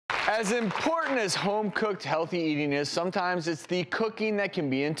As important as home-cooked healthy eating is, sometimes it's the cooking that can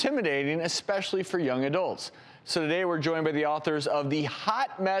be intimidating, especially for young adults. So today we're joined by the authors of the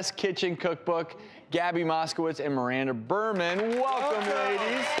Hot Mess Kitchen Cookbook, Gabi, Moskowitz, and Miranda Berman. Welcome,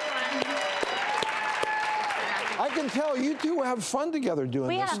 ladies. I can tell you two have fun together doing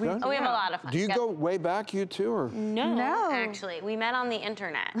this. We have a lot of fun. Do you go way back, you two? Or? No, actually. We met on the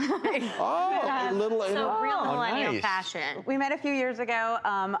internet. Oh, a little real millennial fashion. We met a few years ago.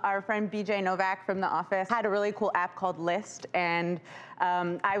 Our friend BJ Novak from The Office had a really cool app called List, and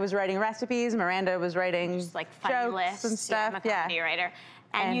I was writing recipes. Miranda was writing just like funny lists and stuff. I'm a comedy writer.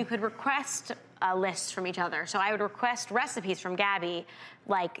 And you could request lists from each other. So I would request recipes from Gabi,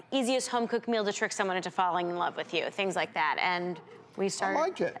 like easiest home cooked meal to trick someone into falling in love with you, things like that. And we started. I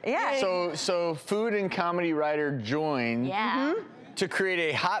like it. Yeah. So food and comedy writer joined to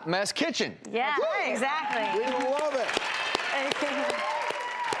create a hot mess kitchen. Yeah, exactly. We love it.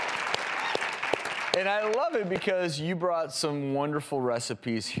 And I love it because you brought some wonderful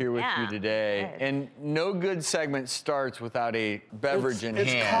recipes here with you today. And no good segment starts without a beverage in hand.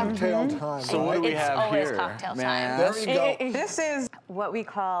 It's cocktail time. So what do we have always here? cocktail May time. I There ask? you go. This is what we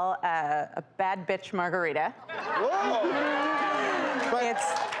call a bad bitch margarita.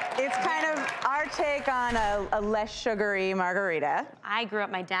 It's kind of our take on a less sugary margarita. I grew up,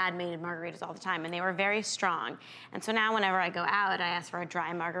 my dad made margaritas all the time, and they were very strong. And so now whenever I go out, I ask for a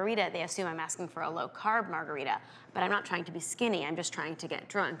dry margarita. They assume I'm asking for a low-carb margarita. But I'm not trying to be skinny. I'm just trying to get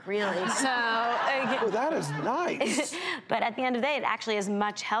drunk, really. So, Oh, that is nice. But at the end of the day, it actually is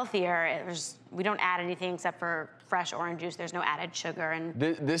much healthier. We don't add anything except for fresh orange juice. There's no added sugar. And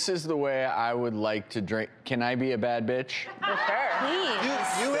This is the way I would like to drink. Can I be a bad bitch? For sure.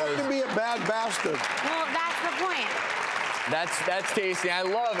 please. You have to be a bad bastard. Well, that's the point. That's tasty. I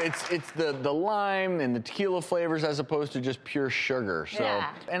love it. It's the lime and the tequila flavors as opposed to just pure sugar. So,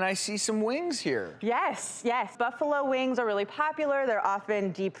 and I see some wings here. Yes, yes. Buffalo wings are really popular. They're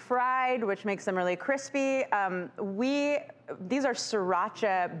often deep fried, which makes them really crispy. These are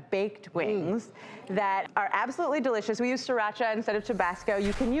sriracha baked wings that are absolutely delicious. We use sriracha instead of Tabasco.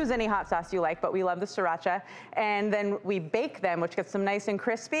 You can use any hot sauce you like, but we love the sriracha. And then we bake them, which gets them nice and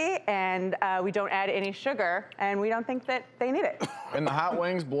crispy, and we don't add any sugar, and we don't think that they need it. And the hot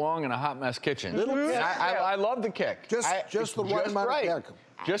wings belong in a hot mess kitchen. I love the kick. Just the right amount of kick.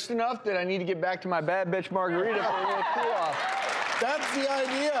 Just enough that I need to get back to my bad bitch margarita for a little cool off. That's the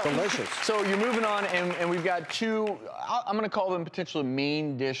idea. Delicious. So you're moving on, and we've got two, I'm gonna call them potentially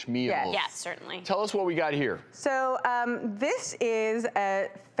main dish meals. Yes, certainly. Tell us what we got here. So this is a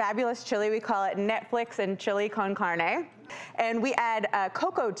fabulous chili. We call it Netflix and chili con carne. And we add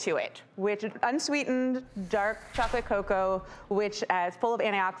cocoa to it, which is unsweetened dark chocolate cocoa, which is full of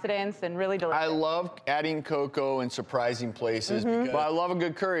antioxidants and really delicious. I love adding cocoa in surprising places, but I love a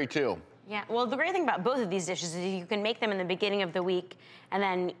good curry too. Yeah, well, the great thing about both of these dishes is you can make them in the beginning of the week, and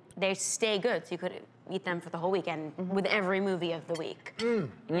then they stay good, so you could eat them for the whole weekend with every movie of the week.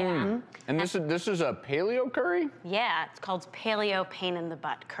 Yeah. And this is a paleo curry? Yeah, it's called paleo pain in the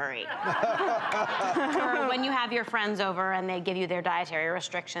butt curry. Or when you have your friends over and they give you their dietary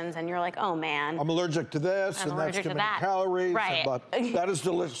restrictions, and you're like, oh man. I'm allergic to this, and that's too many calories. Right. But that is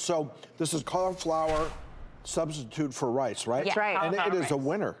delicious. So this is cauliflower substitute for rice, right? That's right. And it is a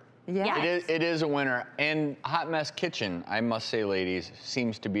winner. Yeah. It is a winner. And Hot Mess Kitchen, I must say, ladies,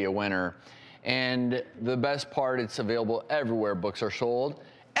 seems to be a winner. And the best part, it's available everywhere books are sold.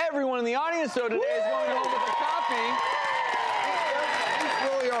 Everyone in the audience, though, today is going home with a copy. These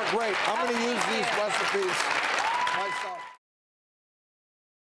really are great. I'm going to use these recipes